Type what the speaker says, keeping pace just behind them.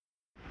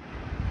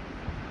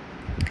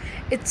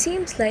It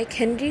seems like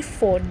Henry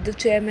Ford, the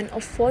chairman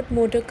of Ford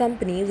Motor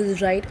Company,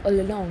 was right all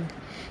along.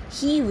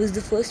 He was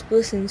the first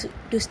person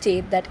to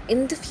state that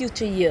in the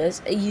future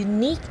years, a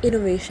unique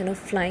innovation of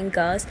flying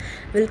cars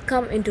will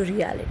come into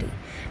reality.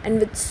 And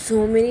with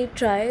so many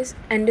tries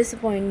and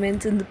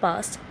disappointments in the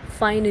past,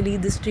 finally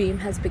this dream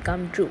has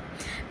become true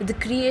with the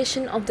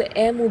creation of the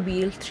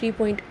Airmobile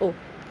 3.0.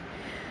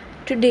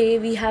 Today,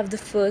 we have the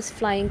first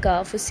flying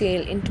car for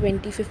sale in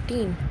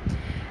 2015.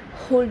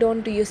 Hold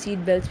on to your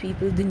seatbelts,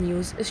 people. The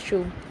news is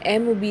true.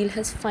 Airmobile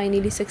has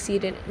finally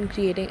succeeded in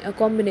creating a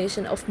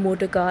combination of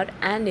motor car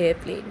and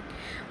airplane.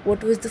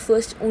 What was the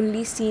first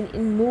only seen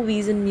in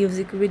movies and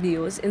music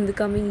videos in the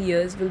coming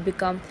years will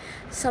become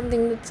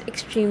something that's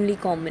extremely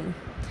common.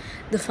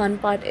 The fun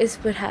part is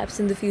perhaps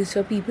in the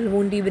future people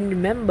won't even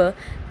remember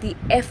the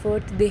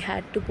effort they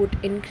had to put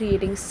in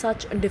creating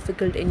such a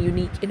difficult and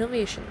unique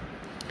innovation.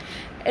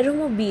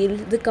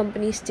 Aeromobile, the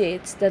company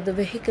states that the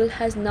vehicle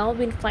has now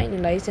been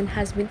finalized and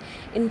has been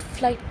in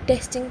flight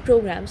testing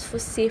programs for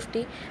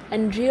safety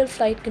and real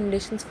flight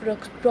conditions for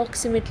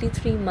approximately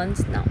 3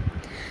 months now.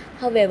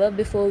 However,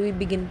 before we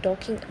begin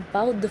talking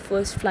about the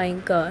first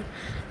flying car,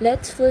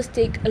 let's first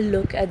take a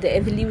look at the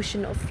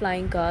evolution of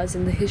flying cars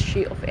in the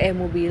history of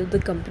Airmobile, the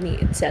company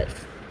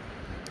itself.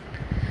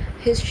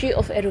 History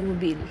of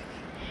Aeromobile.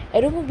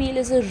 Aeromobile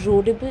is a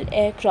roadable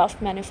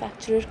aircraft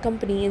manufacturer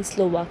company in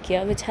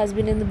Slovakia which has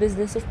been in the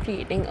business of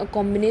creating a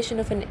combination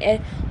of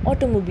an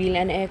automobile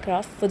and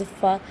aircraft for the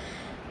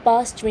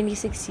past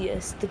 26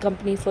 years. The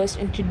company first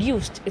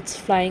introduced its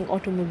flying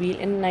automobile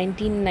in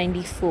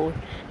 1994,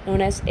 known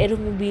as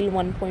Aeromobile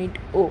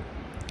 1.0.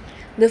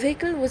 The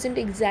vehicle wasn't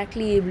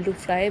exactly able to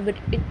fly, but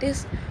it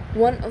is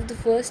one of the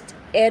first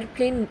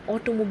airplane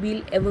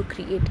automobile ever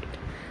created.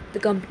 The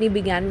company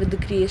began with the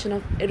creation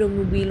of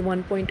Aeromobile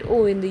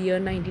 1.0 in the year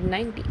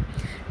 1990,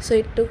 so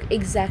it took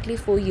exactly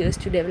 4 years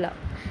to develop.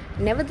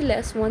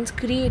 Nevertheless, once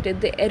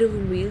created, the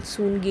Aeromobile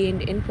soon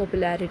gained in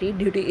popularity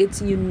due to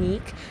its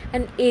unique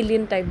and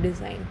alien type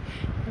design.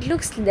 It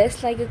looks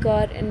less like a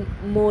car and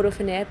more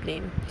of an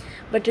airplane,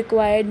 but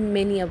required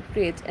many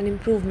upgrades and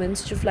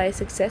improvements to fly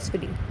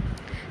successfully.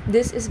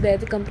 This is where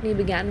the company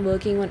began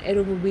working on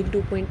Aeromobile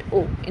 2.0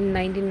 in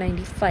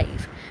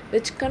 1995,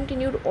 which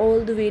continued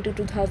all the way to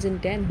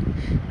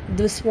 2010.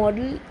 This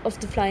model of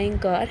the flying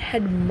car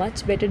had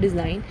much better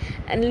design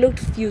and looked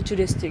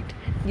futuristic,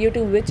 due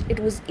to which it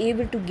was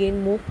able to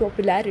gain more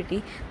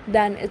popularity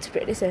than its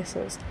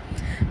predecessors.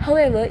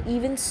 However,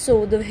 even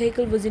so, the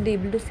vehicle wasn't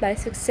able to fly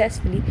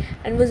successfully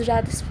and was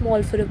rather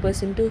small for a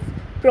person to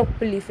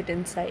properly fit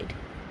inside.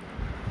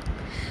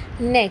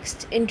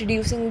 Next,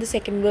 introducing the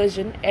second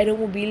version,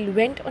 Aeromobile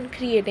went on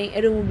creating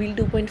Aeromobile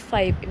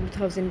 2.5 in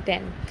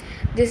 2010.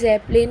 This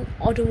airplane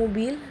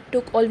automobile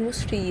took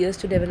almost 3 years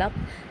to develop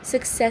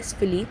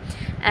successfully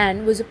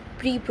and was a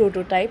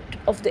pre-prototype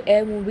of the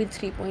Airmobile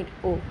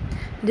 3.0.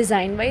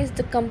 Design-wise,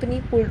 the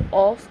company pulled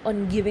off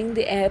on giving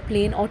the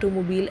airplane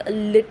automobile a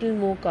little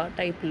more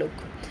car-type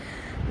look.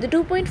 The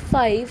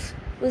 2.5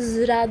 was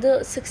a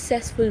rather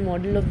successful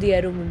model of the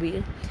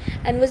Aeromobile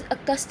and was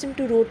accustomed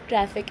to road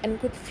traffic and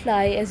could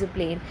fly as a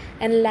plane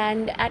and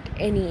land at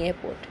any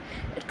airport.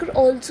 It could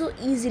also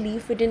easily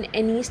fit in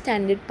any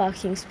standard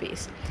parking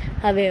space.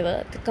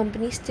 However, the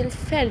company still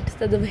felt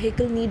that the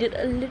vehicle needed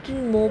a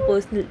little more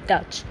personal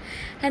touch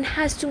and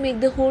has to make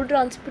the whole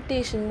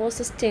transportation more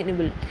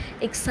sustainable,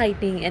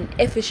 exciting, and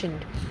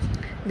efficient.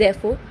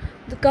 Therefore,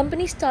 the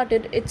company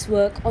started its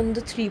work on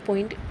the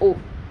 3.0.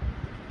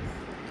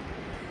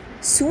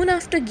 Soon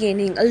after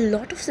gaining a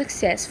lot of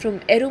success from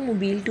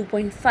Aeromobile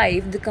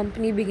 2.5, the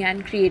company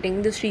began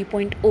creating the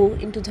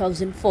 3.0 in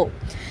 2004.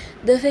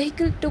 The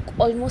vehicle took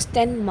almost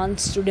 10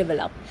 months to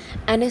develop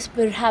and is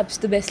perhaps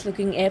the best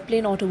looking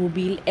airplane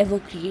automobile ever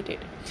created.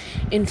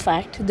 In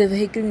fact, the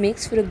vehicle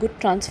makes for a good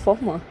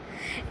transformer.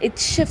 It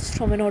shifts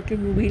from an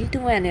automobile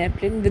to an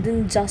airplane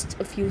within just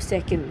a few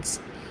seconds.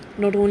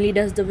 Not only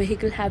does the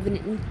vehicle have an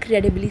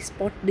incredibly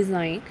sport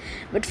design,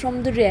 but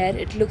from the rear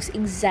it looks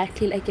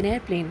exactly like an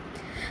airplane.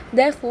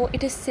 Therefore,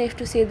 it is safe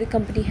to say the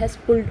company has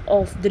pulled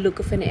off the look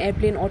of an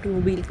airplane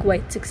automobile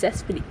quite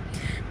successfully.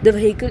 The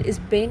vehicle is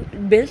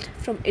built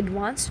from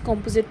advanced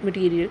composite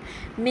material,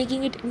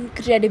 making it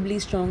incredibly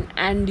strong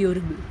and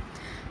durable.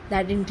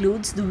 That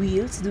includes the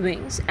wheels, the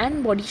wings,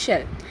 and body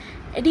shell.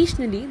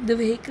 Additionally, the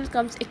vehicle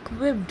comes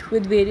equipped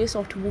with various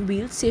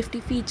automobile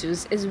safety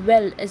features as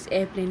well as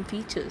airplane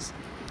features,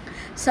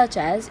 such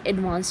as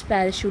advanced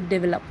parachute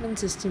development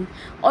system,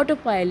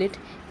 autopilot,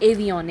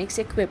 avionics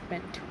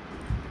equipment.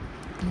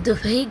 The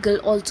vehicle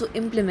also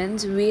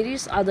implements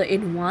various other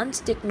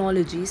advanced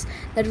technologies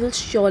that will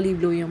surely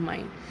blow your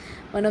mind.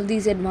 One of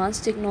these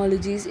advanced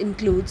technologies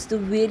includes the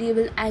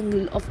variable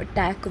angle of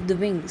attack of the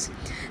wings.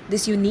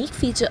 This unique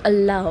feature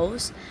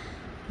allows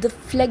the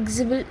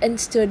flexible and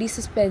sturdy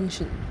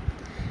suspension.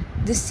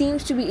 This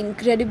seems to be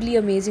incredibly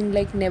amazing,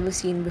 like never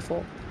seen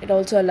before. It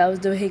also allows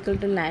the vehicle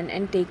to land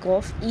and take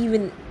off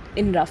even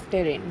in rough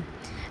terrain.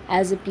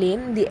 As a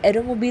plane, the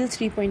Aeromobile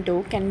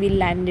 3.0 can be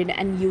landed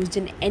and used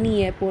in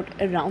any airport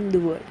around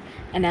the world,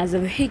 and as a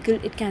vehicle,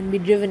 it can be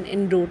driven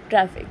in road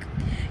traffic.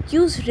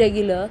 use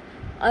regular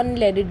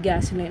unleaded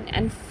gasoline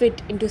and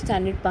fit into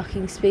standard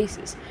parking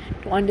spaces.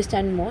 To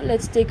understand more,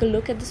 let's take a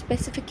look at the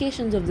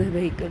specifications of the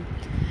vehicle.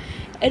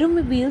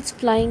 Aeromobile's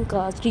Flying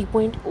Car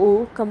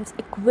 3.0 comes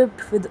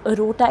equipped with a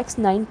Rotax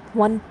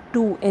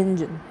 912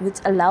 engine, which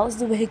allows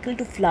the vehicle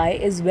to fly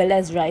as well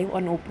as drive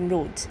on open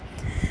roads.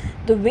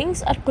 The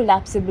wings are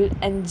collapsible,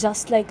 and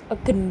just like a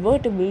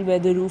convertible where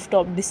the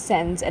rooftop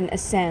descends and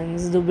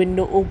ascends, the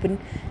window open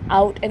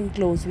out and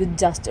close with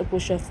just a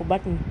push of a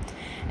button.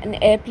 An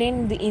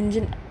airplane, the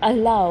engine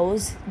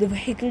allows the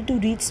vehicle to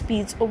reach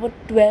speeds over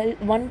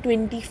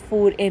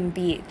 124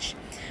 mph.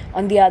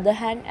 On the other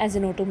hand, as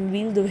an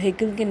automobile, the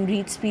vehicle can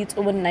reach speeds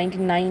over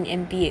 99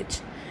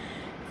 mph.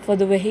 For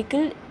the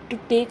vehicle to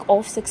take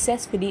off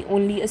successfully,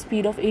 only a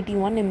speed of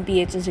 81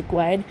 mph is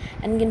required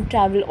and can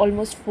travel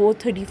almost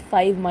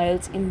 435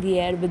 miles in the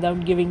air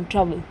without giving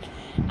trouble,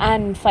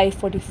 and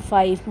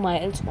 545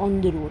 miles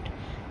on the road.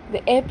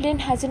 The airplane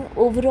has an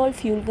overall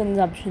fuel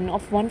consumption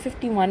of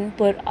 151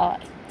 per hour,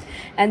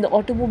 and the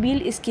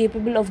automobile is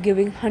capable of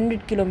giving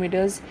 100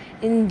 kilometers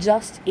in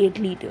just 8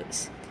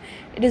 liters.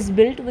 It is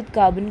built with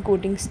carbon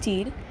coating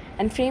steel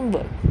and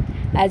framework.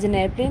 As an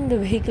airplane, the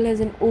vehicle has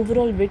an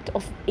overall width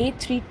of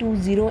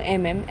 8320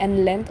 mm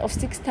and length of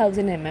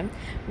 6000 mm,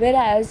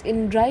 whereas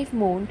in drive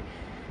mode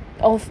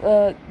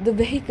the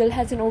vehicle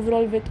has an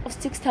overall width of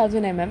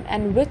 6000 mm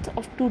and width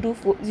of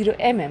 2240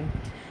 mm.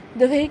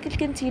 The vehicle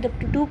can seat up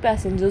to 2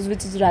 passengers,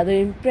 which is rather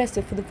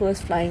impressive for the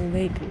first flying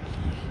vehicle.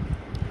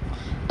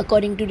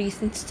 According to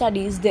recent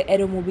studies, the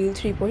Aeromobile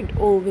 3.0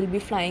 will be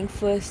flying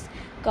first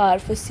car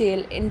for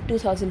sale in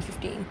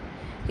 2015.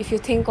 If you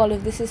think all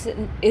of this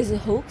is a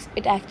hoax,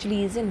 it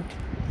actually isn't.